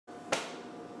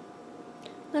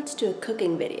let's do a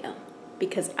cooking video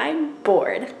because I'm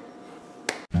bored.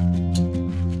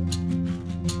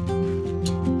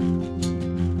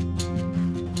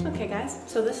 Okay guys,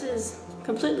 so this is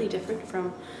completely different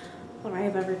from what I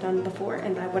have ever done before,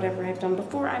 and by whatever I've done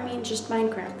before, I mean just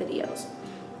Minecraft videos.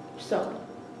 So,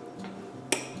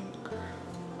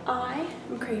 I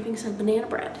am craving some banana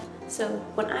bread. So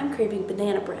when I'm craving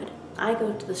banana bread, I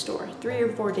go to the store 3 or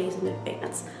 4 days in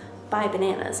advance, buy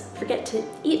bananas, forget to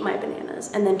eat my bananas,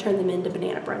 and then turn them into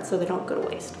banana bread so they don't go to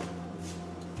waste.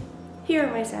 Here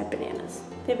are my sad bananas.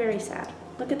 They're very sad.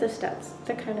 Look at the stems.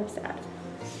 They're kind of sad.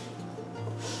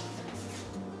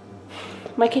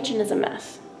 My kitchen is a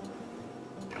mess.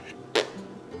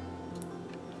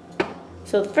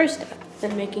 So the first step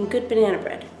in making good banana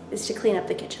bread is to clean up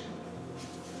the kitchen.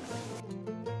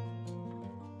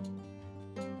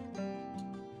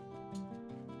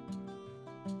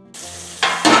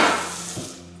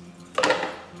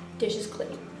 Dish is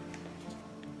clean.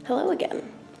 Hello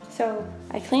again. So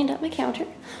I cleaned up my counter.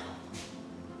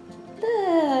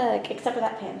 Look, except for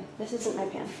that pan. This isn't my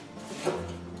pan.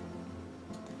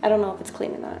 I don't know if it's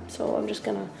clean or not, so I'm just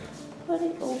gonna put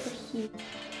it over here.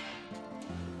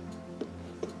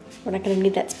 We're not gonna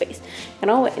need that space.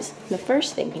 And always, the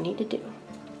first thing you need to do,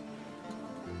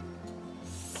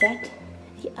 set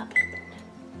the oven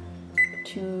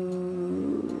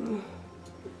to,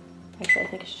 actually I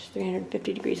think it's just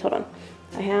 350 degrees, hold on.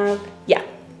 I have, yeah,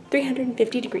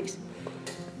 350 degrees.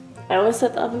 I always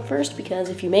set the oven first because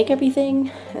if you make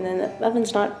everything and then the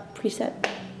oven's not preset,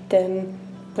 then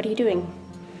what are you doing?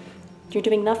 You're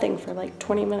doing nothing for like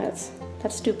 20 minutes.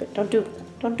 That's stupid, don't do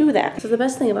that. So the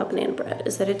best thing about banana bread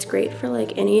is that it's great for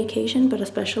like any occasion, but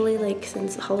especially like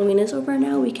since Halloween is over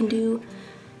now, we can do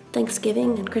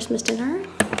Thanksgiving and Christmas dinner.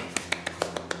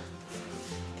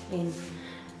 I mean,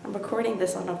 I'm recording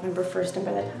this on November 1st, and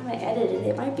by the time I edit it,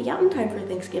 it might be out in time for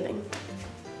Thanksgiving.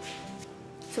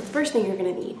 So the first thing you're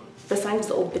gonna need, besides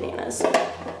the old bananas,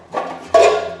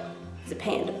 is a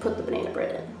pan to put the banana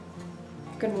bread in.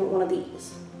 You're gonna want one of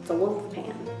these. It's a loaf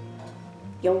pan.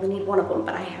 You only need one of them,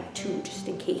 but I have 2 just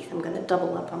in case I'm gonna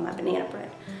double up on my banana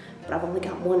bread. But I've only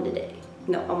got 1 today.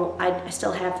 No, I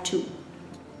still have 2,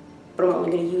 but I'm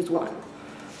only gonna use 1.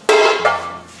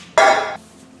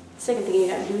 Second thing you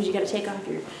gotta do is you gotta take off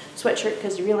your sweatshirt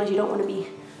because you realize you don't wanna be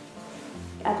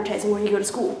advertising where you go to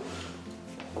school.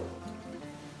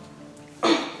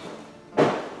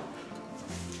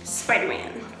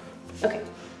 Spider-Man. Okay.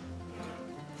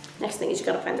 Next thing is you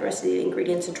gotta find the rest of the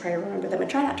ingredients and try to remember them and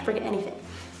try not to forget anything.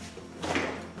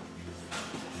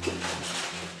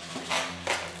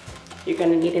 You're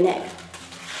gonna need an egg.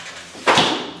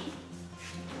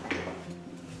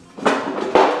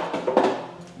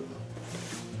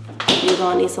 You're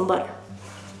gonna need some butter.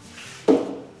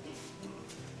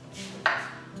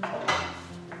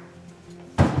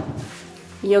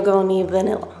 You're gonna need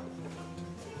vanilla.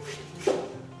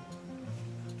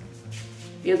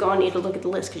 You're gonna need to look at the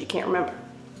list because you can't remember.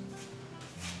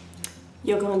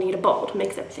 You're gonna need a bowl to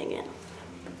mix everything in.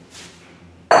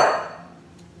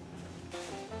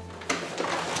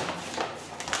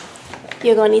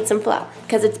 You're gonna need some flour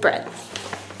because it's bread.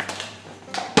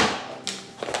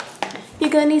 You're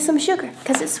gonna need some sugar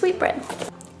because it's sweet bread.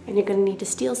 And you're gonna need to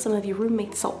steal some of your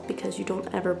roommate's salt because you don't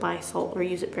ever buy salt or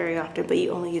use it very often, but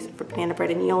you only use it for banana bread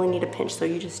and you only need a pinch, so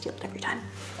you just steal it every time.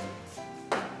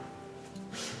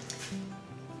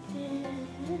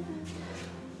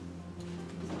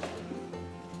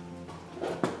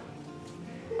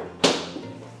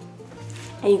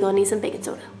 And you're gonna need some baking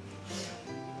soda.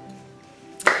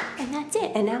 And that's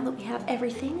it. And now that we have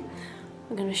everything,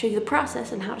 I'm gonna show you the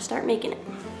process and how to start making it.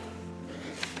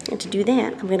 And to do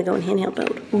that, I'm gonna go in handheld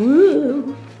mode.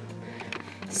 Woo!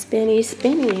 Spinny,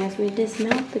 spinny as we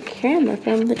dismount the camera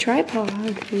from the tripod.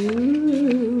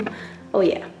 Woo! Oh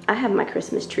yeah, I have my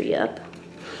Christmas tree up.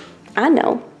 I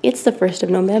know, it's the 1st of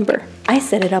November. I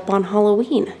set it up on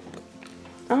Halloween.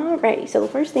 Alrighty, so the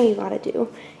first thing you gotta do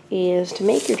is to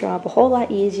make your job a whole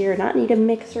lot easier, not need a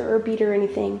mixer or beater or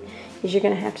anything, is you're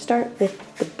gonna have to start with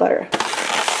the butter.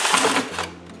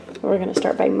 We're gonna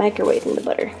start by microwaving the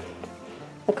butter.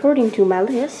 According to my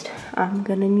list, I'm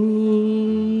gonna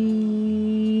need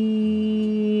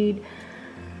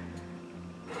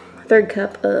 1/3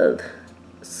 cup of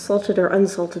salted or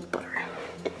unsalted butter.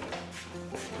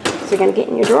 So you're gonna get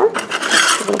in your drawer,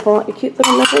 you're gonna pull out your cute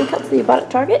little measuring cups that you bought at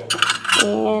Target,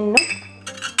 and nope.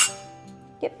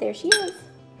 Yep, there she is.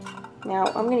 Now,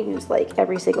 I'm gonna use like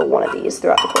every single one of these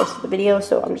throughout the course of the video,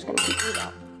 so I'm just gonna keep these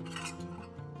out.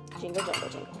 Jingle, jingle,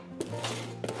 jingle.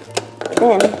 But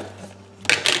then,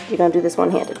 you're gonna do this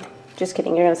one-handed. Just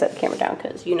kidding, you're gonna set the camera down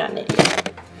because you're not an idiot.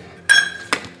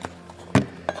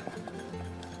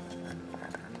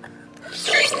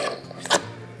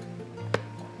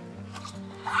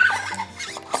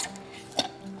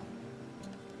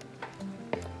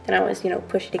 can always, you know,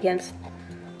 push it against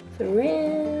the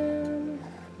rim.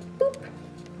 Boop.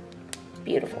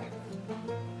 Beautiful.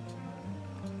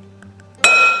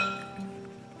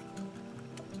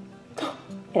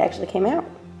 It actually came out.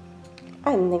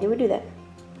 I didn't think it would do that.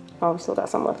 Oh, we still got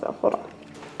some left though. Hold on.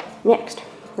 Next,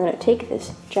 we're gonna take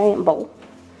this giant bowl,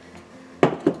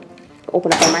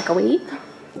 open up our microwave.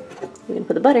 We're gonna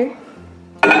put the butter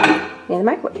in the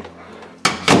microwave.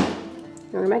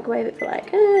 We're gonna microwave it for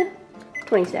like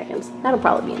 20 seconds. That'll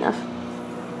probably be enough.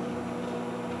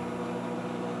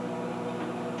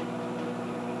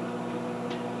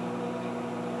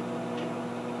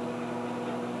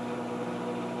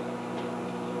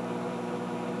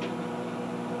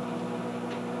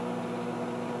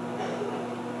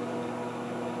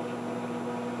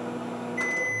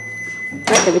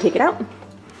 Alright, then we take it out.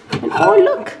 And oh,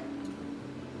 look!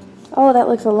 Oh, that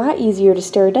looks a lot easier to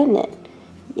stir, doesn't it?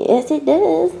 Yes, it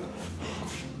does.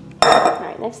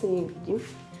 Alright, next thing you do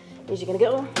is you're gonna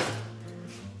go.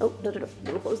 Oh, no. You're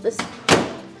gonna close this.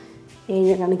 And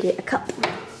you're gonna get a cup.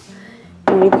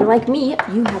 And if you're like me,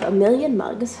 you have a million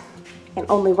mugs and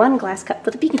only one glass cup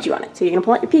with a Pikachu on it. So you're gonna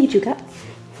pull out your Pikachu cup.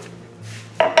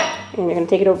 And you're gonna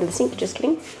take it over to the sink. Just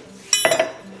kidding.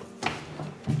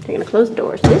 You're gonna close the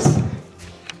doors to this.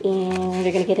 And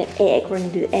you're gonna get an egg. We're gonna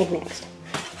do the egg next.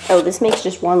 Oh, this makes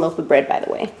just one loaf of bread, by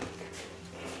the way.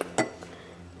 And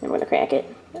we're gonna crack it.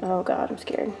 Oh God, I'm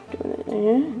scared. Doing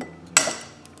it.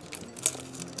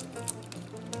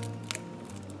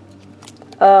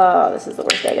 Oh, this is the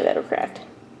worst egg I've ever cracked.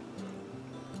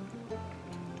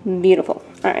 Beautiful.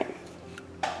 All right.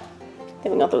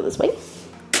 Then we're gonna throw this away.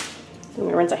 Then we're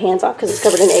gonna rinse our hands off because it's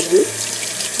covered in egg goop.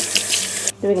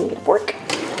 Then we're gonna get a fork.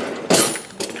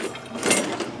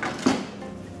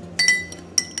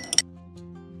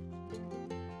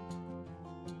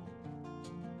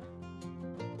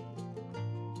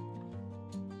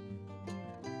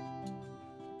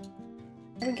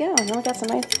 There we go. Now we got some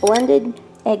nice blended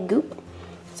egg goop.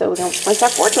 So we're going to rinse our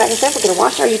fork. Like I said, we're going to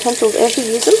wash our utensils as we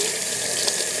use them.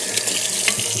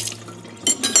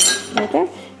 Right there.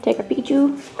 Take our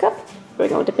Pikachu cup. We're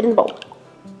going to dip it in the bowl.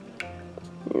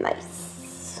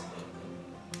 Nice.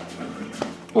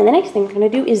 And the next thing we're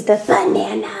going to do is the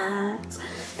bananas.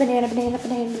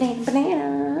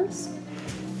 Bananas.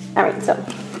 Alright, so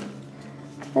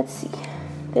let's see.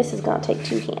 This is going to take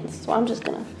 2 hands. So I'm just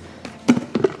going to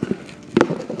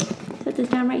put this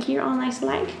down right here all nice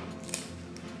like.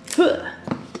 So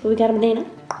we got a banana.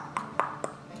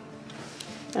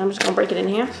 I'm just gonna break it in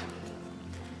half.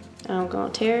 I'm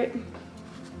gonna tear it.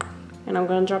 And I'm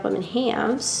gonna drop them in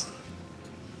halves.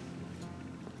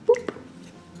 Boop.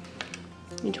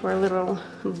 Into our little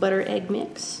butter egg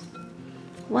mix.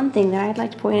 One thing that I'd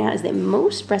like to point out is that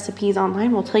most recipes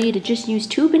online will tell you to just use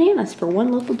 2 bananas for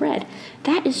 1 loaf of bread.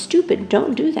 That is stupid.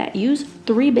 Don't do that. Use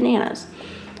 3 bananas.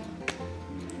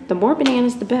 The more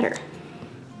bananas, the better.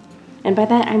 And by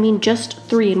that, I mean just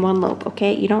 3 in 1 loaf,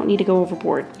 okay? You don't need to go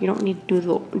overboard. You don't need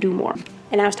to do more.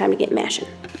 And now it's time to get mashing.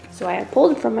 So I have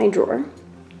pulled from my drawer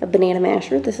a banana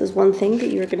masher. This is one thing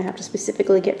that you're gonna have to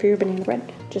specifically get for your banana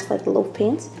bread, just like the loaf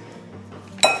pans.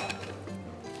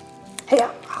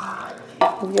 Hey-ya!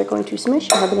 We are going to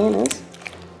smush our bananas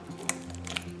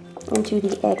into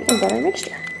the egg and butter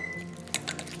mixture.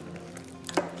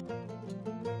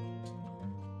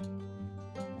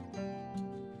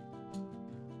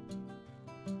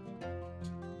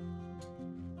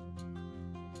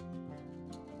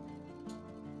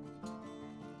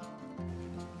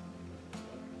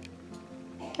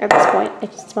 At this point,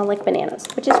 it should smell like bananas,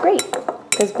 which is great,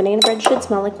 because banana bread should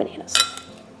smell like bananas.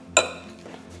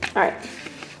 Alright,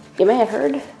 you may have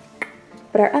heard,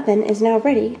 but our oven is now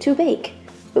ready to bake.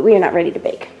 But we are not ready to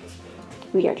bake.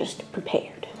 We are just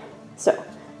prepared. So,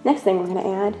 next thing we're going to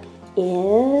add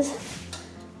is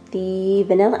the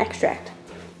vanilla extract.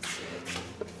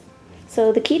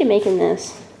 So the key to making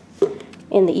this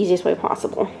in the easiest way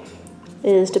possible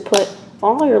is to put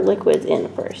all your liquids in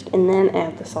first and then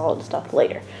add the solid stuff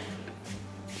later.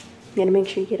 You gotta make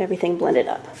sure you get everything blended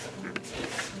up.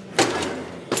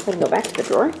 We're gonna go back to the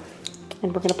drawer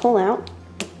and we're gonna pull out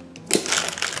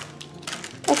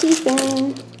a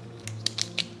teaspoon.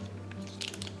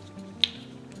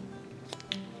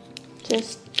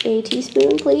 Just a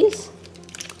teaspoon, please.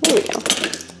 There we go.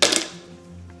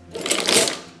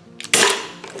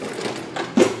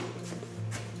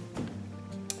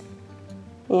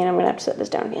 And I'm gonna have to set this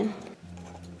down again.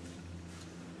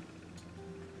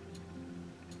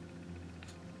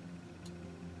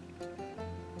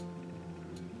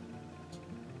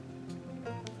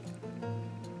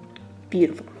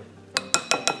 Beautiful.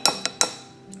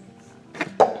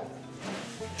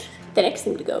 The next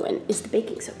thing to go in is the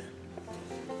baking soda.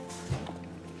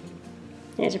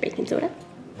 There's our baking soda.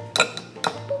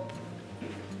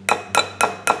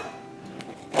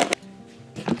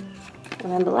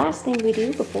 And then the last thing we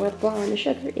do before the flour and the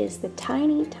sugar is the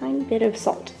tiny, tiny bit of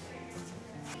salt.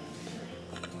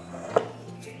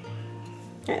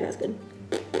 Alright, that's good.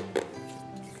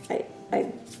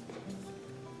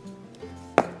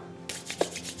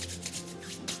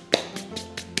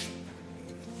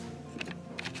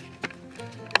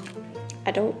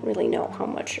 I don't really know how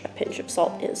much a pinch of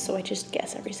salt is, so I just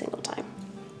guess every single time.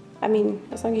 I mean,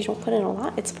 as long as you don't put in a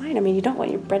lot, it's fine. I mean, you don't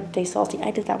want your bread to taste salty.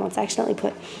 I did that once. I accidentally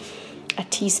put a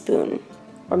teaspoon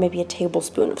or maybe a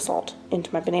tablespoon of salt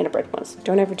into my banana bread once.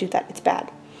 Don't ever do that. It's bad.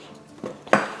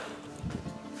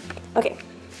 Okay.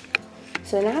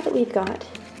 So now that we've got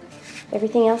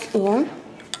everything else in, we're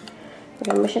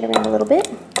going to mush it around a little bit.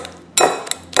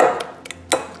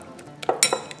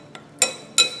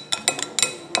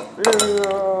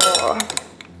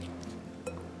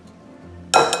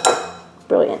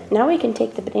 Brilliant. Now we can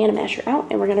take the banana masher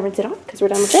out and we're going to rinse it off because we're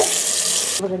done with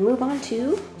it. We're going to move on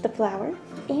to the flour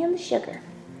and the sugar.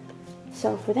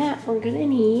 So for that, we're going to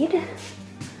need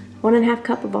 1.5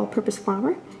 cup of all-purpose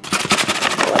flour.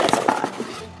 Oh, that's a lot.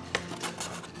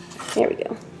 There we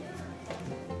go.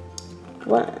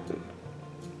 1.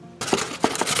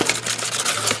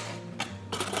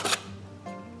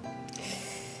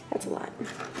 That's a lot.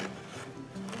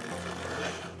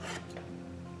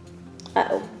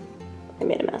 Uh-oh. I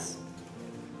made a mess.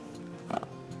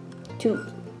 2.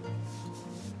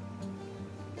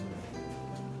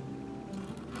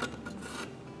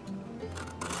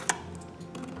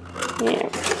 There.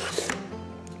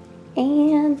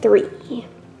 And 3.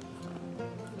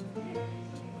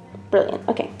 Brilliant.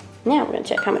 Okay, now we're going to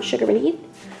check how much sugar we need.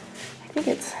 I think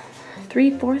it's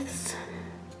 3/4.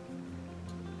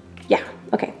 Yeah,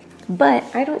 okay. But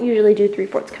I don't usually do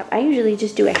 3/4 cup. I usually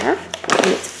just do a half, and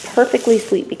it's perfectly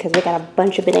sweet because we got a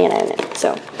bunch of banana in it.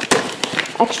 So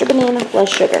extra banana, less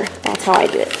sugar. That's how I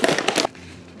do it.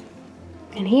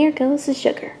 And here goes the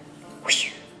sugar.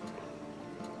 Whoosh.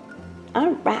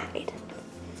 All right.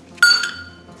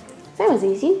 That was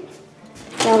easy.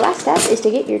 Now the last step is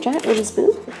to get your giant wooden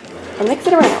spoon and mix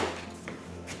it around.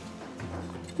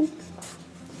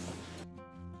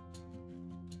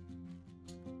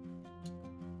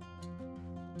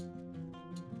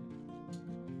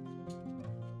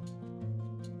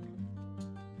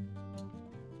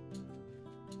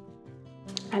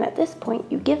 And at this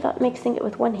point, you give up mixing it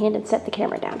with one hand and set the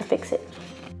camera down to fix it.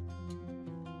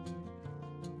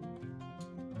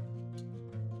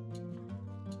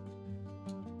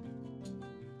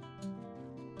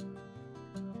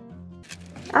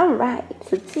 Alright,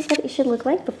 so this is what it should look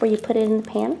like before you put it in the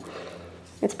pan.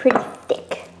 It's pretty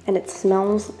thick and it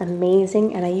smells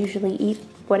amazing, and I usually eat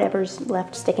whatever's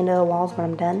left sticking to the walls when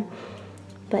I'm done.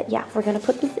 But yeah, we're going to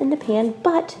put this in the pan,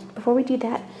 but before we do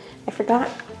that, I forgot.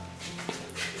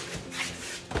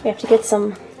 We have to get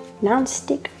some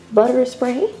non-stick butter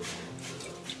spray.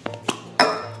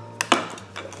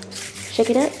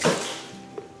 Shake it up.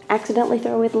 Accidentally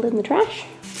throw away the lid in the trash.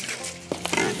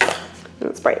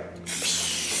 And spray it.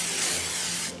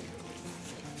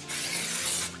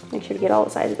 Make sure to get all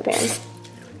the sides of the pan.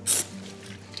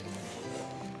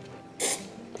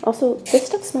 Also, this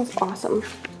stuff smells awesome.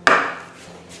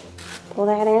 Pull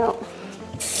that out.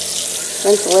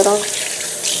 Rinse the lid off.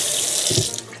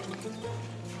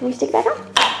 Can we stick it back on?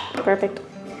 Perfect.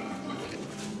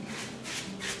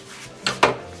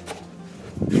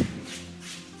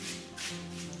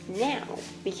 Now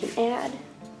we can add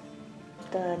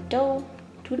the dough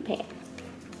to the pan.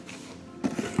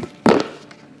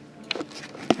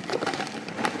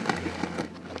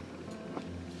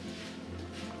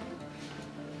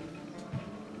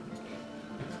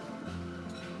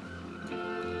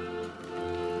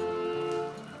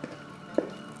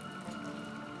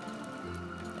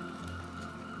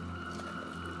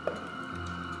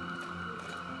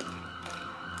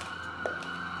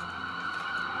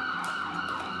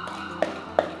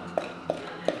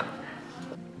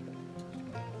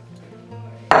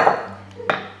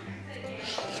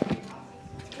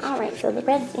 Alright, so the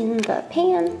bread's in the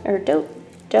pan, or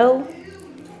dough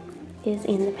is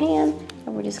in the pan,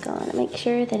 and we're just going to make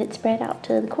sure that it's spread out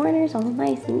to the corners all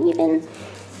nice and even.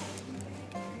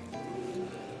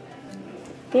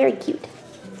 Very cute.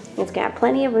 It's got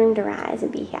plenty of room to rise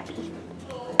and be happy.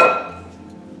 I'm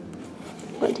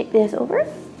going to take this over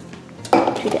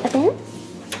to the oven,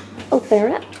 open her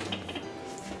up.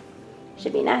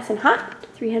 Should be nice and hot,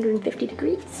 350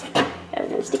 degrees. I'm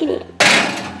going to stick it in.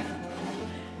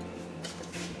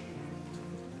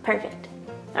 Perfect.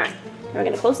 All right, We're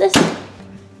gonna close this,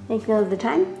 make note of the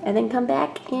time, and then come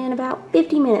back in about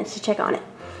 50 minutes to check on it.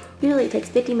 Usually it takes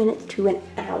 50 minutes to an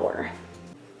hour.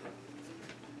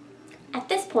 At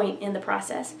this point in the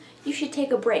process, you should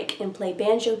take a break and play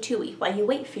Banjo-Tooie while you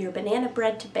wait for your banana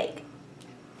bread to bake.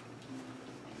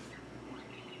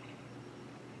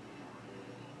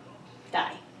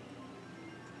 Die.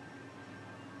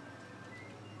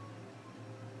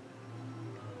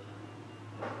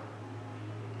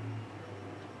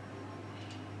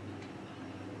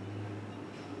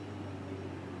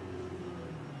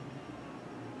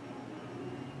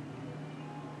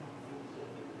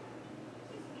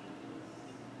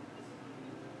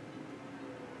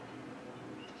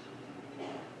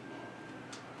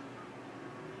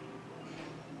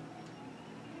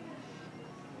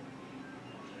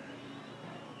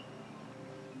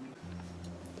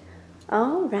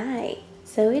 All right,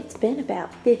 so it's been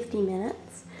about 50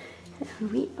 minutes and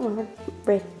we are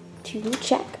ready to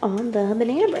check on the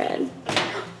banana bread.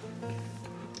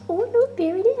 Oh, look,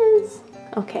 there it is.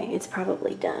 Okay, it's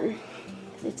probably done.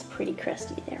 It's pretty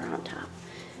crusty there on top.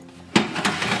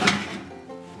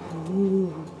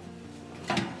 Ooh.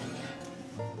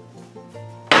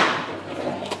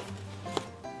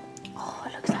 Oh,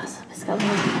 it looks awesome. It's got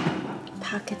little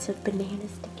pockets of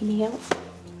bananas sticking out.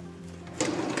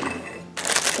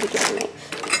 Get a knife.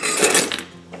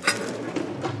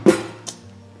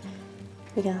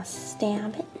 We're gonna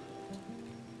stab it.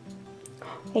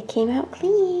 It came out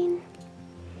clean.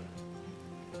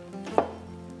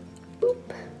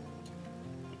 Oop.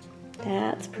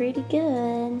 That's pretty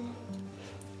good.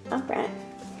 All right.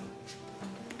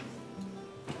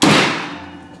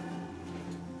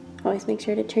 Always make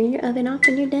sure to turn your oven off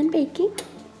when you're done baking.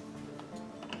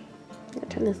 I'm gonna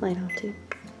turn this light off too.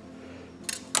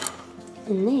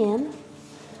 And then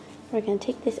we're going to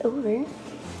take this over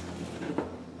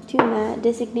to my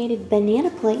designated banana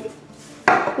plate,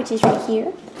 which is right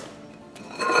here.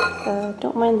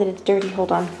 Don't mind that it's dirty,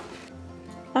 hold on.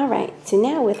 Alright, so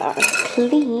now with our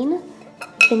clean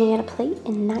banana plate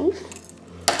and knife,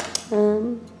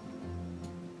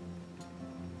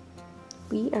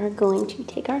 we are going to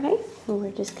take our knife and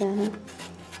we're just going to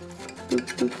boop,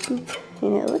 boop, boop.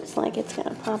 And it looks like it's going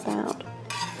to pop out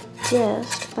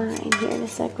just fine here in a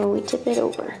sec when we tip it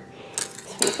over.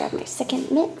 So I'm gonna grab my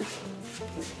second mitt.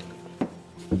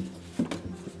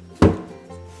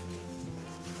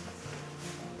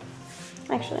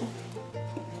 Actually,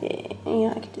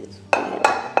 yeah, I could do this.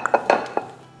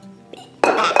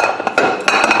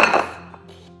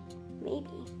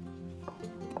 Maybe.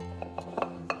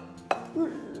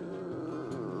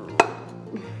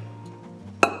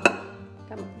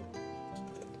 Come on.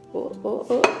 Oh, oh,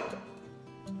 oh.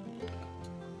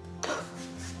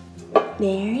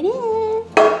 There it is.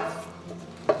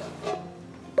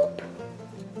 Boop.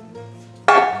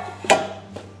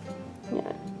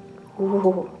 Yeah.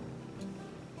 Ooh.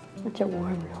 That's a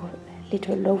warm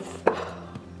little loaf.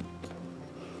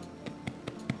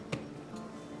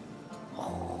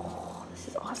 Oh, this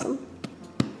is awesome.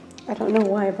 I don't know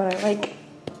why, but I like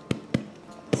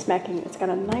smacking it. It's got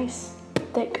a nice,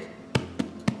 thick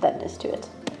thickness to it.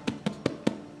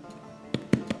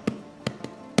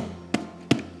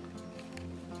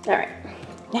 All right,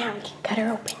 now we can cut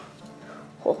her open.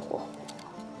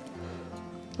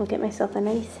 I'll get myself a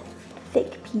nice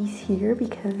thick piece here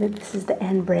because this is the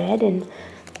end bread, and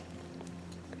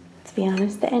let's be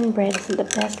honest, the end bread isn't the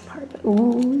best part, but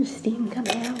ooh, steam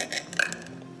coming out.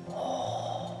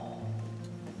 Oh.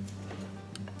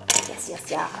 Yes,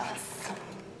 yes, yes.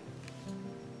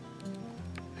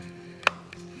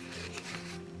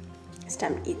 It's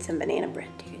time to eat some banana bread,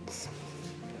 dudes.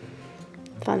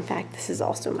 Fun fact, this is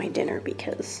also my dinner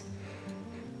because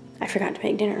I forgot to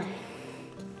make dinner.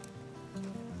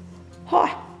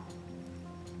 Hot.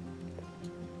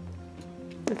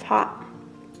 It's hot.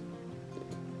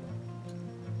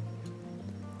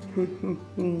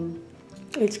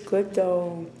 It's good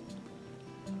though.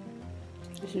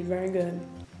 This is very good.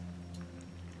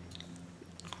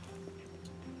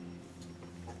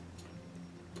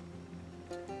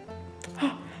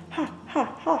 Ha, ha, ha,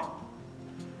 ha.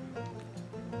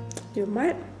 You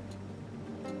might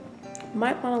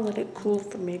want to let it cool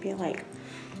for maybe like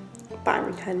 5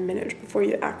 or 10 minutes before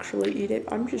you actually eat it.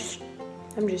 I'm just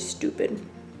stupid.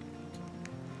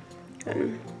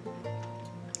 And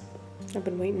I've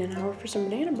been waiting an hour for some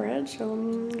banana bread, so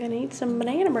I'm gonna eat some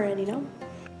banana bread, you know?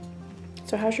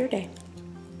 So how's your day?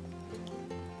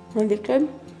 Was it good?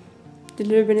 Did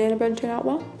the banana bread turn out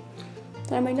well?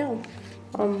 Let me know.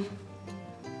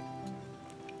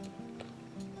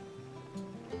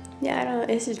 Yeah, I don't know,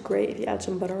 this is great if you add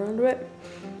some butter onto it.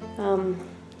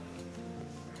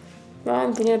 Now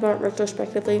I'm thinking about it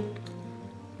retrospectively.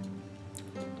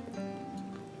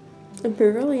 If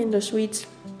you're really into sweets,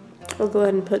 I'll go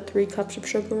ahead and put 3 cups of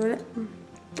sugar in it.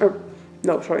 Or,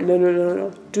 no, sorry,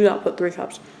 no. Do not put 3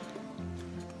 cups.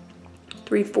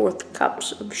 3/4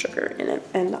 cups of sugar in it.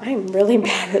 And I'm really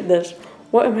bad at this.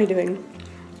 What am I doing?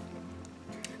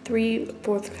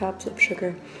 3/4 cups of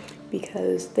sugar,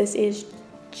 because this is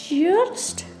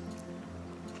just,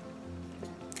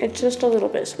 it's just a little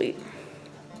bit sweet.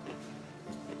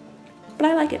 But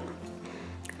I like it.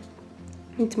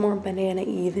 It's more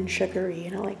banana-y than sugary,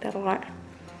 and I like that a lot.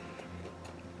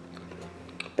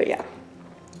 But yeah,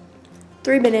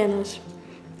 3 bananas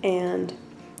and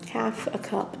 1/2 a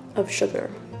cup of sugar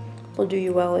will do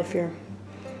you well if you're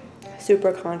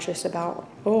super conscious about,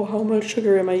 oh, how much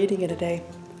sugar am I eating in a day?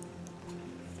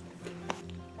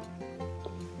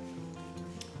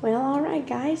 Well, all right,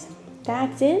 guys,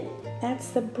 that's it. That's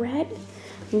the bread,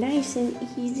 nice and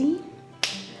easy.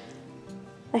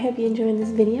 I hope you enjoyed this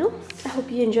video. I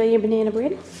hope you enjoy your banana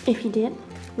bread. If you did,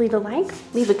 leave a like,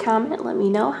 leave a comment, let me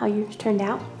know how yours turned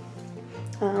out.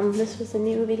 This was a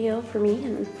new video for me,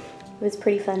 and it was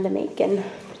pretty fun to make, and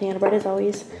banana bread is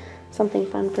always something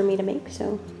fun for me to make,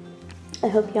 so I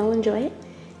hope y'all enjoy it.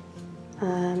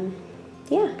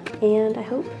 Yeah, and I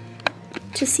hope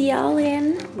to see y'all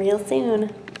in real soon.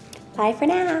 Bye for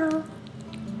now.